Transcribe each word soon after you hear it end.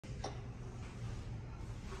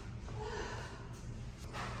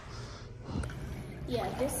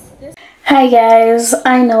Hi guys,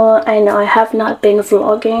 I know I have not been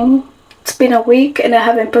vlogging. It's been a week and I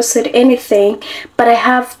haven't posted anything, but I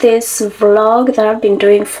have this vlog that I've been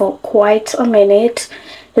doing for quite a minute.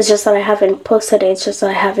 It's just that I haven't posted it. It's just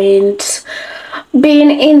that I haven't been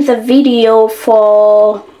in the video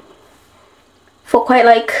for quite,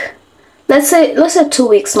 like, let's say 2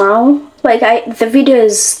 weeks now. Like, the video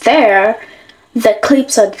is there, the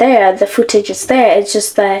clips are there, the footage is there. It's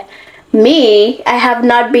just that I have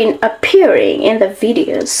not been appearing in the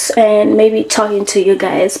videos and maybe talking to you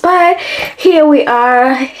guys, but here we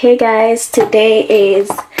are. Hey guys, today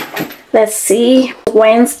is, let's see,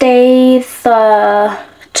 Wednesday the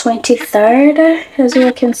 23rd, as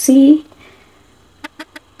you can see.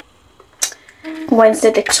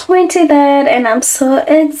 Wednesday the 23rd, and I'm so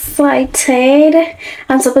excited.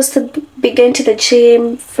 I'm supposed to be going to the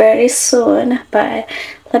gym very soon, but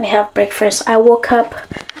let me have breakfast. I woke up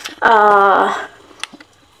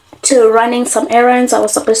to running some errands. I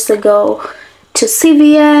was supposed to go to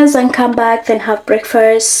CVS and come back, then have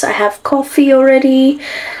breakfast. I have coffee already,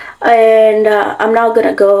 and I'm now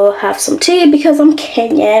gonna go have some tea because I'm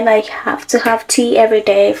Kenyan. I have to have tea every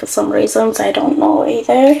day for some reasons, I don't know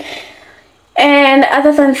either. And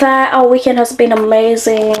other than that, our weekend has been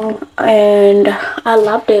amazing and I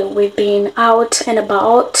loved it. We've been out and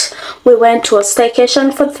about. We went to a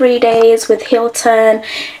staycation for 3 days with Hilton,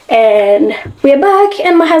 and we're back,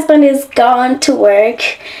 and my husband is gone to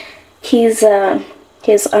work. He's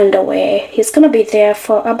underway. He's gonna be there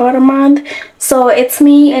for about a month, so it's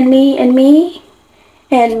me and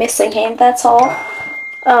missing him, that's all.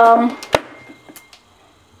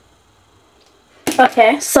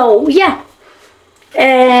 Okay, so yeah.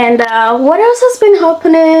 And what else has been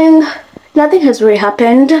happening? Nothing has really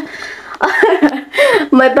happened.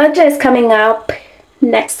 My birthday is coming up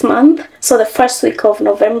next month, so the first week of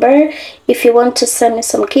November. If you want to send me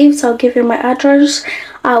some gifts, I'll give you my address.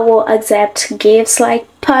 I will accept gifts like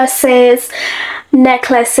purses,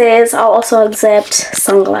 necklaces. I'll also accept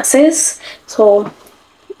sunglasses, so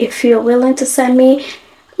if you're willing to send me,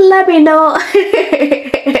 let me know.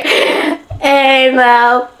 And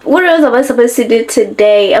what else am I supposed to do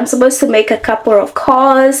today? I'm supposed to make a couple of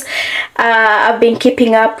calls. I've been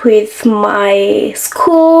keeping up with my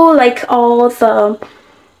school, like all the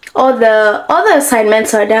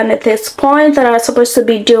assignments are done at this point that are supposed to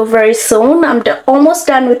be due very soon. I'm almost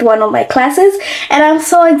done with one of my classes, and I'm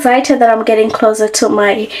so excited that I'm getting closer to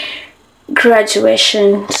my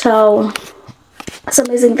graduation. So it's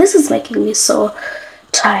amazing. This is making me so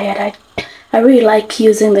tired. I really like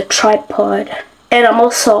using the tripod, and I'm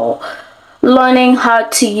also learning how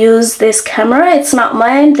to use this camera. It's not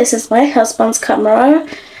mine, this is my husband's camera.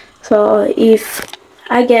 So if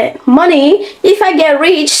I get money, if I get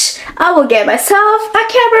rich, I will get myself a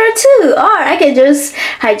camera too, or I can just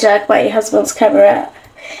hijack my husband's camera.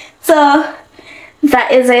 So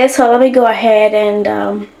that is it. So let me go ahead and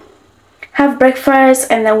have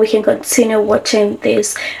breakfast, and then we can continue watching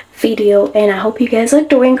this video. And I hope you guys are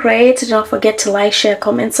doing great. Don't forget to like, share,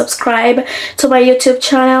 comment, subscribe to my YouTube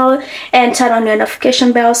channel, and turn on your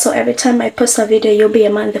notification bell, so every time I post a video, you'll be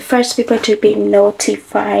among the first people to be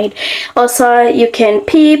notified. Also, you can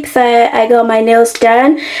peep that I got my nails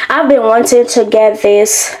done. I've been wanting to get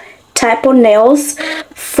this type of nails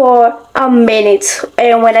for a minute,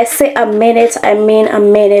 and when I say a minute, I mean a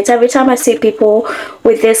minute. Every time I see people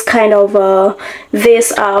with this kind of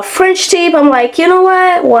French tip, I'm like, you know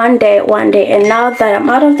what, one day. And now that I'm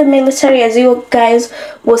out of the military, as you guys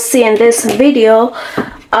will see in this video,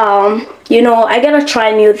 you know, I gotta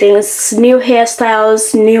try new things, new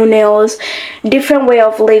hairstyles, new nails, different way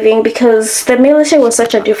of living, because the military was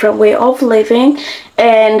such a different way of living,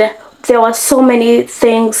 and there were so many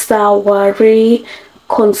things that were really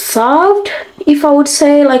conserved, if I would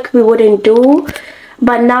say, like we wouldn't do.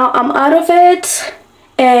 But now I'm out of it,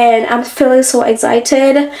 and I'm feeling so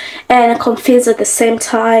excited and confused at the same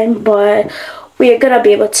time, but we are gonna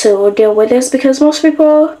be able to deal with this, because most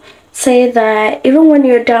people say that even when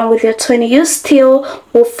you're done with your 20, you still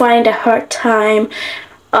will find a hard time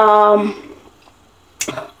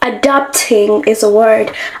adapting, is a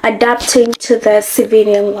word, adapting to the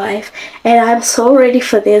civilian life. And I'm so ready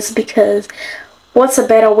for this, because what's a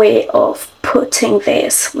better way of putting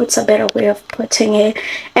this? What's a better way of putting it?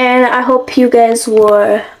 And I hope you guys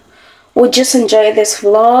will just enjoy this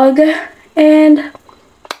vlog, and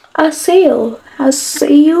I'll see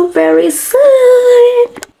you very soon.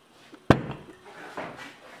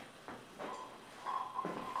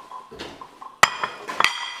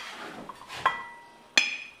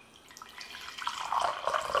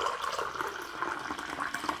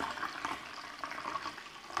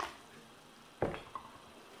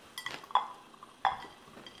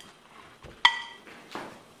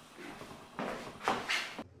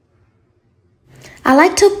 I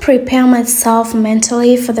like to prepare myself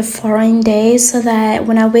mentally for the following day so that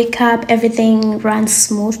when I wake up, everything runs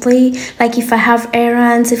smoothly. Like if I have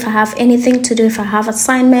errands, if I have anything to do, if I have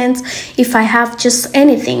assignments, if I have just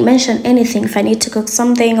anything, mention anything, if I need to cook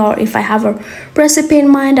something or if I have a recipe in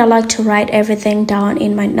mind, I like to write everything down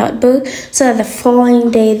in my notebook so that the following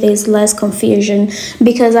day there's less confusion,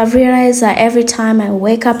 because I've realized that every time I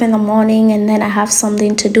wake up in the morning and then I have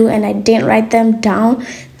something to do and I didn't write them down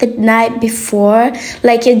the night before,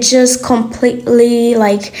 like it just completely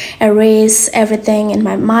like erase everything in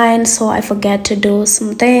my mind, so I forget to do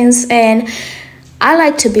some things. And I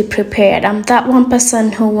like to be prepared. I'm that one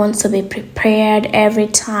person who wants to be prepared every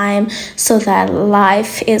time so that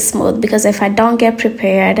life is smooth, because if I don't get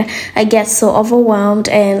prepared, I get so overwhelmed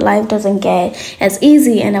and life doesn't get as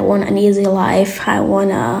easy, and I want an easy life. I want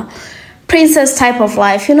a princess type of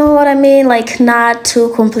life, you know what I mean? Like not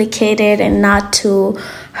too complicated and not too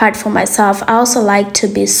hard for myself. I also like to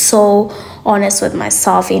be so honest with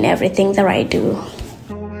myself in everything that I do.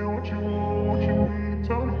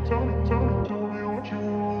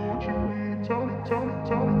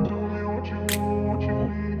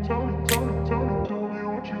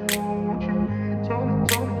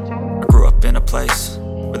 I grew up in a place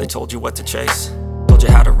where they told you what to chase, told you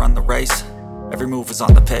how to run the race, every move was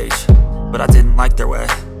on the page. But I didn't like their way,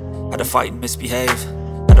 had to fight and misbehave,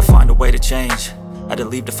 had to find a way to change, had to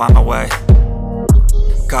leave to find my way.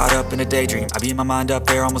 Caught up in a daydream, I beat my mind up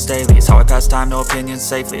there almost daily. It's how I pass time, no opinions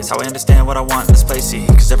safely. It's how I understand what I want in this place, see.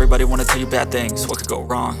 Cause everybody wanna tell you bad things, what could go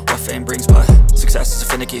wrong, what fame brings. But success is a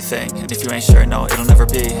finicky thing, and if you ain't sure, no, it'll never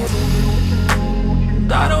be.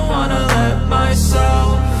 I don't wanna let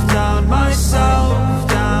myself down, myself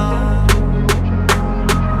down.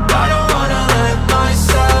 I don't wanna let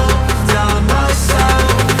myself down,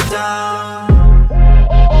 myself down.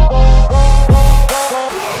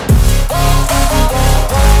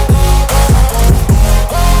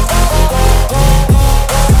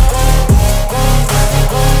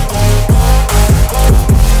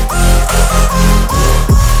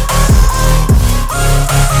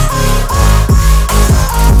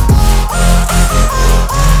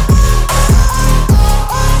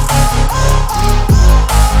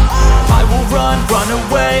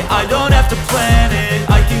 I don't have to plan it,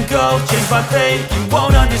 I can go change my fate. You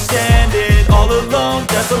won't understand it, all alone,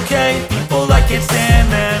 that's okay. People, I can't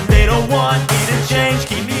stand them, they don't want me to change,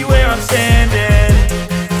 keep me where I'm standing,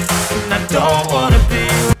 and I don't wanna be.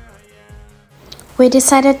 We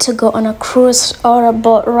decided to go on a cruise or a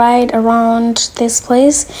boat ride around this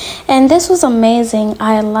place, and this was amazing.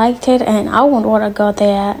 I liked it and I would want to go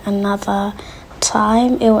there another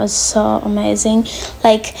time. It was so amazing.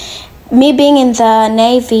 Like me being in the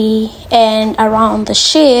Navy and around the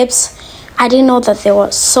ships, I didn't know that there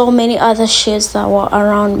were so many other ships that were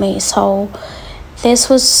around me. So this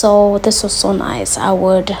was so nice. I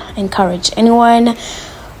would encourage anyone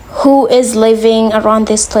who is living around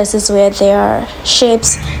these places where there are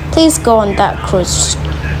ships, please go on that cruise.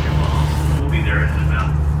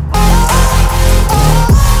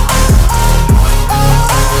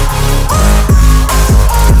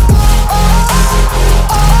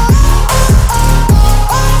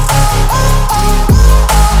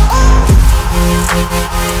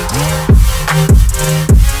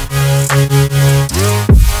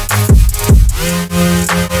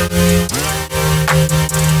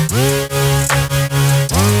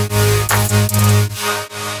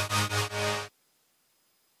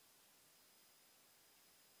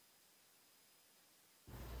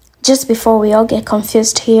 Just before we all get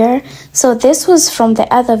confused here, so this was from the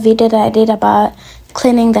other video that I did about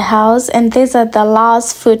cleaning the house, and these are the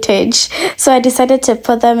last footage, so I decided to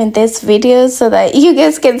put them in this video so that you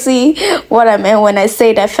guys can see what I meant when I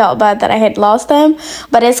said I felt bad that I had lost them.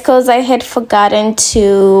 But it's because I had forgotten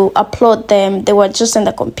to upload them. They were just in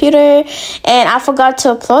the computer and I forgot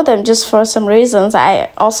to upload them just for some reasons.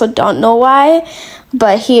 I also don't know why,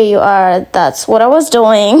 but here you are. That's what I was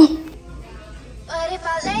doing. But if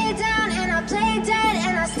I lay down and I play dead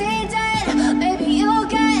and I stay dead, maybe you'll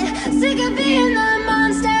get sick of being the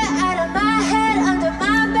monster out of my head, under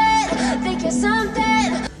my bed. Think you're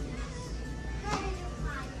something.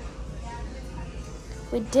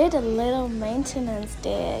 We did a little maintenance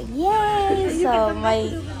there. Yay! So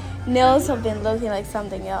my nails have been looking like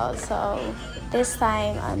something else. So this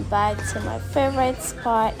time I'm back to my favorite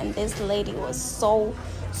spot, and this lady was so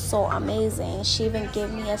amazing. She even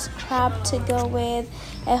gave me a scrub to go with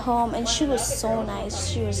at home, and she was so nice.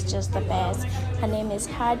 She was just the best. Her name is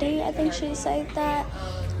Hardy, I think she said that.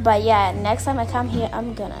 But yeah, next time I come here,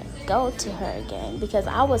 I'm gonna go to her again, because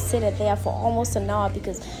I was sitting there for almost an hour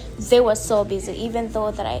because they were so busy. Even though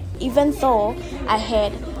I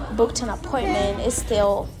had booked an appointment, they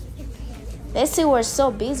still were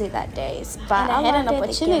so busy that day. But I had an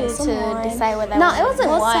opportunity to decide whether it wasn't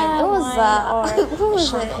wine. It was who was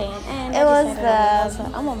champagne. And it was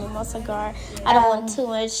I'm a mimosa girl. I don't want too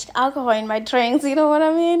much alcohol in my drinks. You know what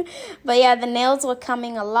I mean? But yeah, the nails were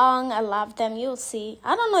coming along. I love them. You'll see.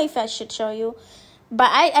 I don't know if I should show you, but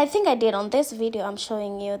I think I did on this video. I'm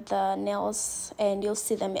showing you the nails, and you'll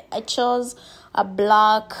see them. I chose a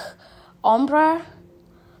black ombre.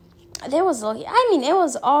 It was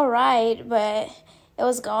all right, but it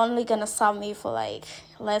was only gonna serve me for like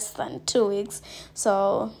less than 2 weeks,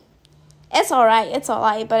 so it's all right,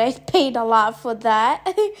 but I paid a lot for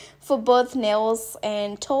that for both nails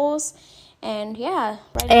and toes. And yeah,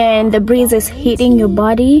 and the breeze is hitting your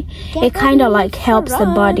body. It kind of like helps the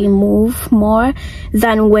body move more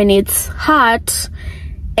than when it's hot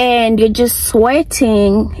and you're just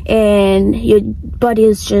sweating and your body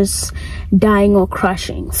is just dying or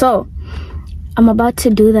crashing. So I'm about to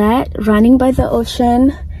do that, running by the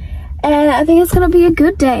ocean, and I think it's gonna be a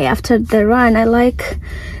good day after the run.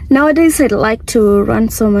 Nowadays I like to run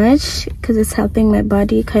so much because it's helping my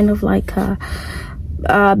body kind of like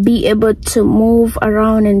be able to move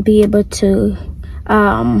around and be able to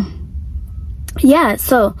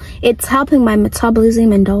so it's helping my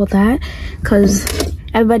metabolism and all that, because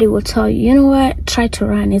everybody will tell you, you know what, try to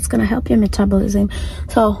run, it's gonna help your metabolism.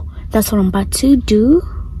 So that's what I'm about to do.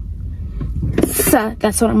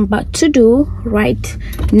 Right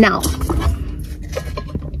now.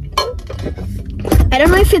 I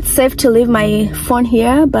don't know if it's safe to leave my phone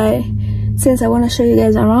here, but since I want to show you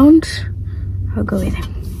guys around, I'll go with it.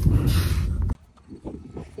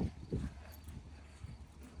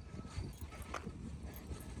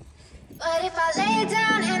 But if I lay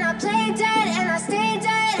down and I play dead and I stay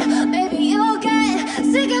dead, maybe you'll get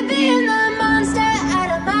sick of being the monster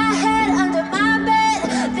out of my head, under my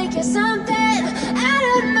bed. Think you're something out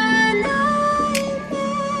of my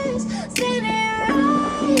nightmares, standing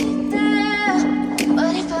right there.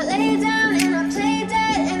 But if I lay down and I play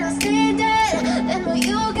dead and I stay dead, then will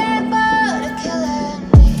you get bored of killing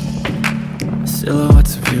me?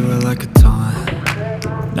 Silhouettes of you are like a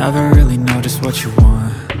taunt. Never really know just what you want.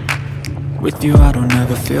 With you I don't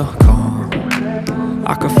ever feel calm.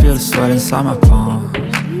 I can feel the sweat inside my palms.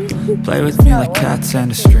 Play with me like cats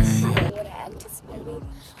and a string.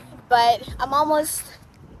 But I'm almost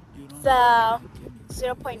the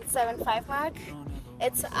 0.75 mark.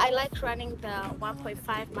 I like running the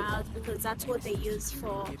 1.5 miles because that's what they use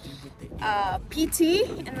for PT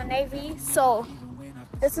in the Navy. So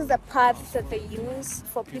this is the path that they use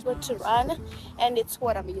for people to run, and it's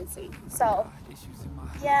what I'm using. So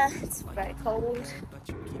yeah, it's very cold.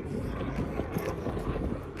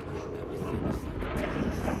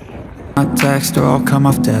 I text or I'll come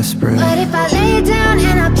off desperate. But if I lay down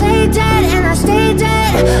and I play dead and I stay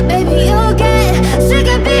dead, maybe you'll get sick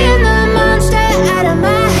of being the monster out of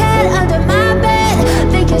my head, under my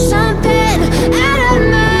bed. Think you're something out of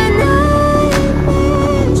my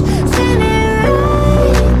nightmares, standing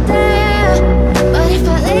right there. But if I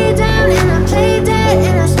lay down and I play dead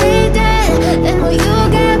and I stay dead, then will you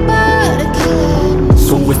get bored of killing me?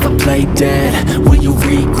 So if I play dead, will you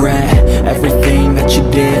regret everything that you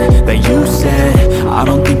did, that you said? I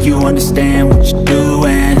don't think you understand what you're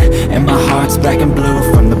doing, and my heart's black and blue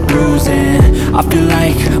from the bruising. I feel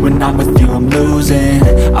like when I'm with you I'm losing.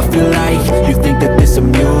 I feel like you think that this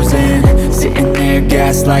amusing, sitting there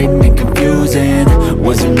gaslighting and confusing.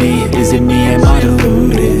 Was it me? Is it me? Am I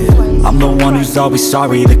deluded? I'm the one who's always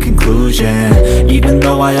sorry, the conclusion, even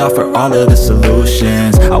though I offer all of the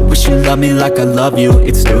solutions. I wish you loved me like I love you,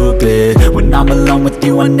 it's stupid. When I'm alone with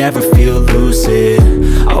you I never feel lucid.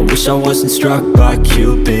 I wish I wasn't struck by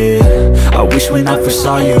Cupid. I wish when I first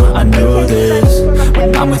saw you I knew this.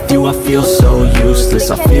 When I'm with you I feel so useless,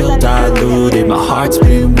 I feel diluted, my heart's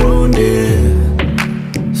been wounded.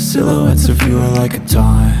 Silhouettes of you are like a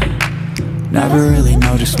taunt. Never really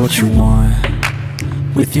know just what you want.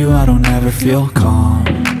 With you I don't ever feel calm.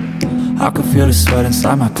 I can feel the sweat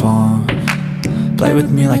inside my palms. Play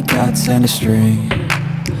with me like cats and a string.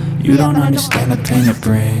 You don't understand the pain it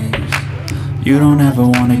brings. You don't ever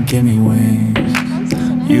wanna give me wings.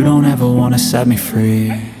 You don't ever wanna set me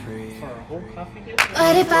free.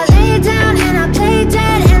 But if I lay down and I play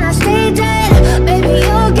dead and I stay dead, maybe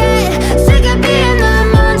you'll get sick of being the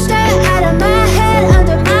monster out of my head,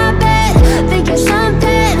 under my bed. Think you're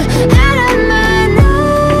something out of my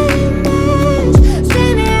nightmares,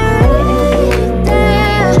 standing right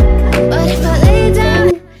there. But if I lay down,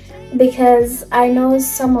 because I know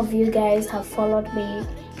some of you guys have followed me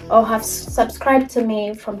or have subscribed to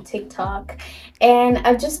me from TikTok, and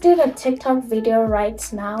I just did a TikTok video right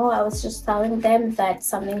now. I was just telling them that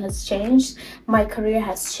something has changed, my career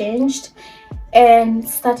has changed, and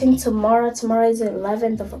starting tomorrow is the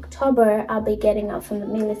 11th of October, I'll be getting out from the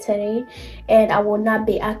military, and I will not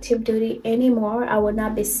be active duty anymore. I will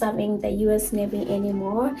not be serving the US Navy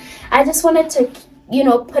anymore. I just wanted to, you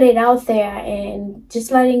know, put it out there and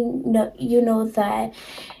just letting you know that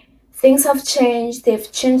things have changed. They've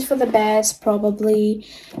changed for the best, probably,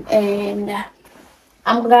 and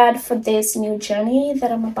I'm glad for this new journey that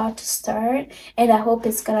I'm about to start, and I hope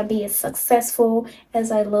it's gonna be as successful as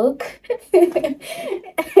I look.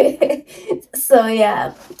 So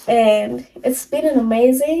yeah, and it's been an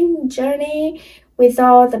amazing journey with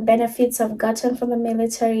all the benefits I've gotten from the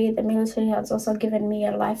military. The military has also given me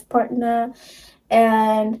a life partner,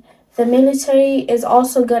 and the military is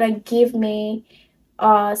also gonna give me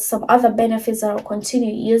some other benefits that I'll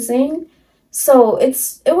continue using. So it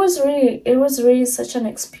was really such an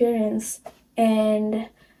experience, and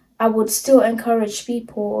I would still encourage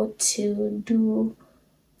people to do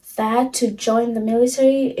that, to join the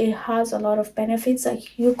military. It has a lot of benefits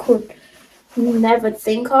that you could never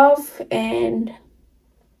think of, and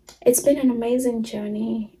it's been an amazing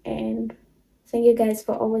journey, and thank you guys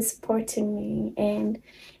for always supporting me. And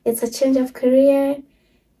it's a change of career.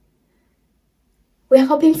 We're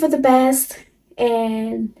hoping for the best,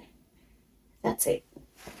 and that's it.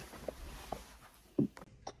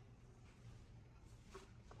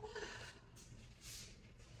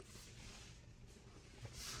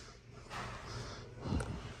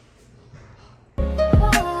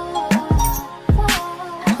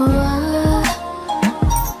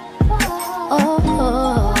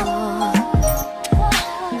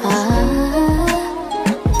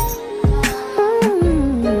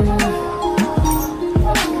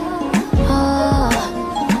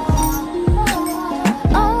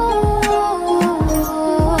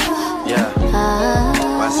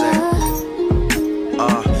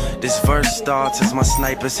 Starts as my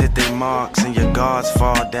snipers hit their marks and your guards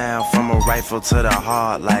fall down from a rifle to the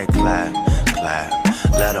heart like clap, clap.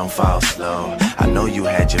 Let them fall slow. I know you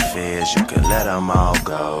had your fears, you could let them all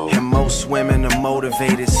go. And most women are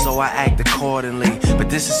motivated, so I act accordingly. But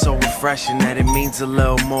this is so refreshing that it means a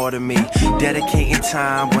little more to me. Dedicating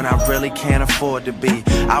time when I really can't afford to be.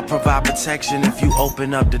 I'll provide protection if you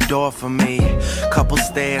open up the door for me. Couple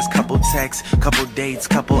stares, couple texts, couple dates,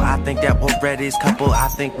 couple I think that we're ready, couple I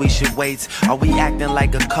think we should wait. Are we acting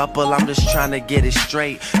like a couple? I'm just trying to get it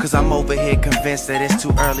straight, cause I'm over here convinced that it's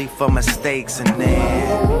too early for mistakes. And then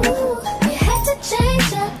you had to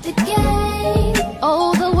change up the game.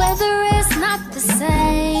 Oh, the weather is not the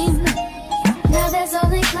same. Now there's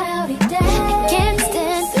only cloudy days. Can't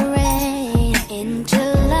stand the rain in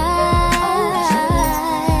July.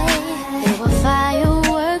 There were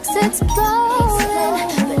fireworks exploding,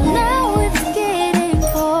 but now it's getting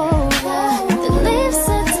colder. The leaves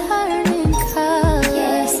are turning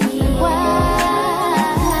colors. Why?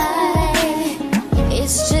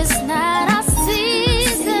 It's just not our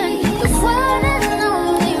season. The one and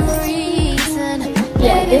only reason.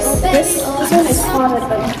 Yeah, this one is harder than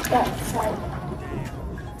that side.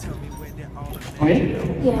 Okay.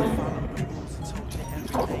 Yeah.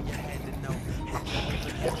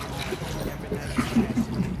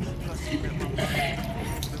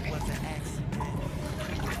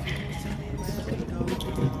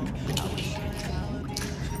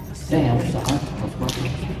 Damn, where's the hot tub was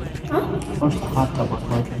working? Huh? Where's the hot tub was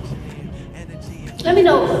working? Let me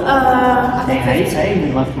know. Dang, I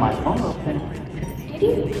even left my phone open. Did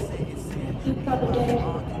you? You probably did.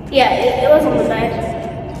 Yeah, it was on the bed.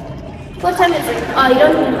 What time is it? Oh, you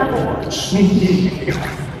don't even have a watch.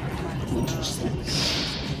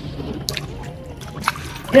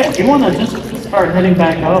 Yeah, if you want to just start heading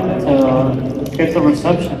back up to get the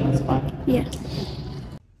reception, that's fine. Yeah.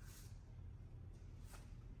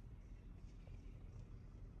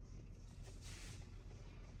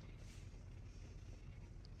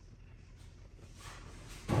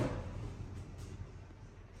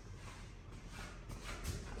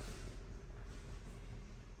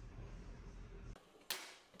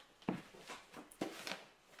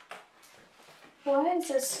 Why is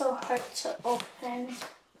it so hard to open?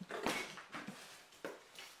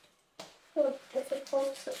 So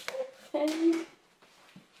difficult to open.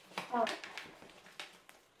 Oh.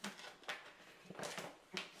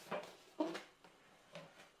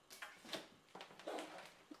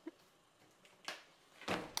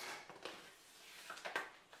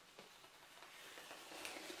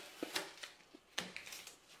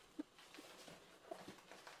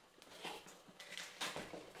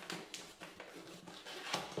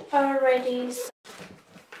 Alrighty.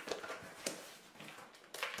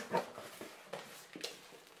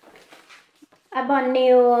 I bought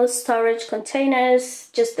new storage containers,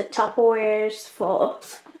 just the Tapperwares for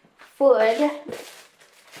food.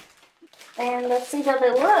 And let's see how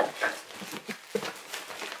they look.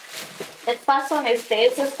 The first one is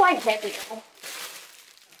this. It's quite heavy though.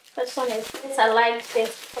 First one is this. I like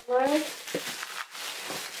this color. And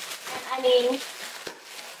I mean,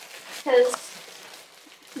 because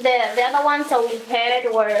the other ones that we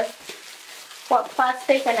had were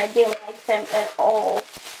plastic and I didn't like them at all.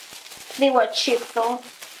 They were cheap though.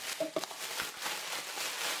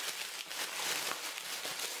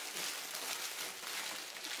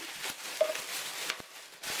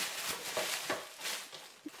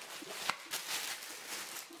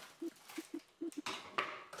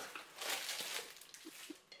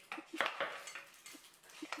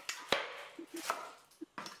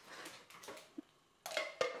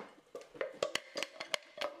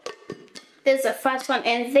 This is the first one,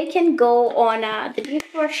 and they can go on the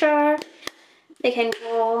dishwasher. They can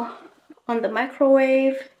go on the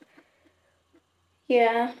microwave.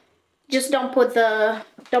 Yeah, just don't put the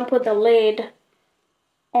lid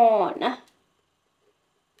on.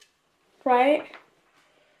 Right?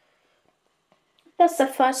 That's the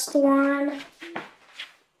first one.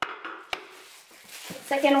 The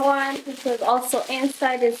second one, which was also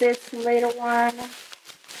inside, is this little one.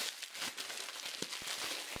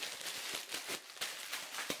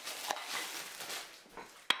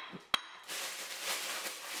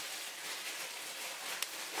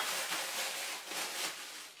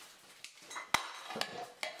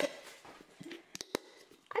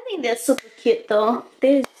 They're super cute though.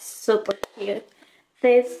 They're super cute.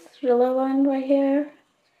 This little one right here.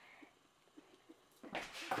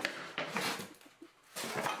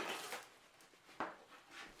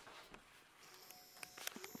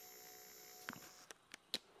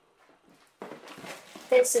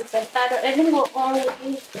 This is the better. I think we're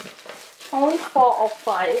only 4 or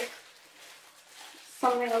 5.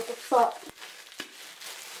 Something of the sort.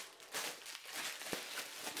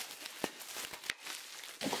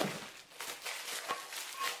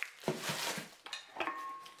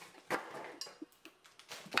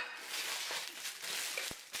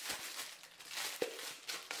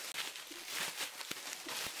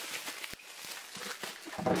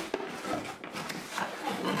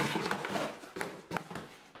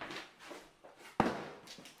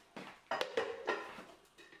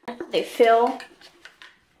 They fill,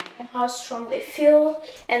 and how strong they feel.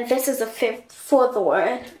 And this is the fourth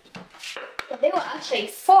one. But they were actually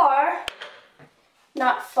 4,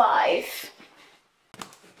 not 5.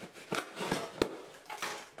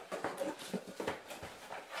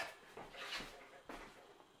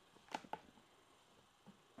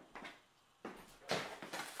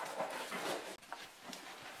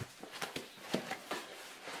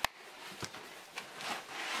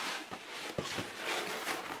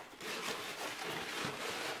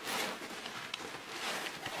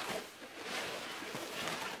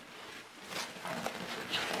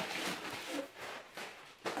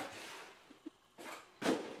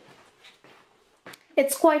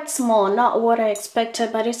 It's quite small, not what I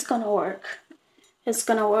expected, but it's gonna work. It's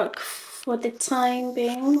gonna work for the time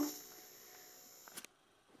being.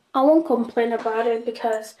 I won't complain about it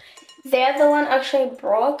because the other one actually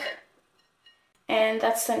broke, and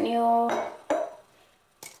that's the new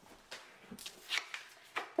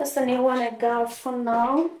one I got for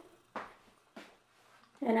now,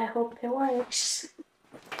 and I hope it works.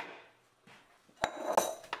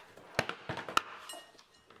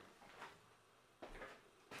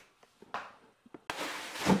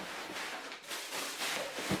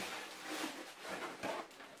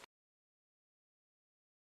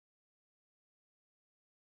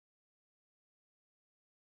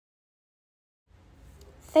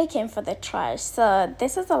 Thank you for the trash. So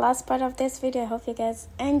this is the last part of this video. I hope you guys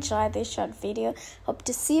enjoyed this short video. Hope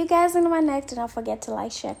to see you guys in my next. Don't forget to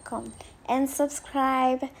like, share, comment, and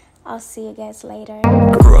subscribe. I'll see you guys later.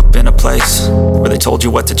 I grew up in a place where they told you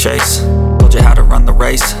what to chase, told you how to run the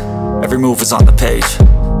race. Every move was on the page,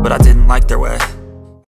 but I didn't like their way.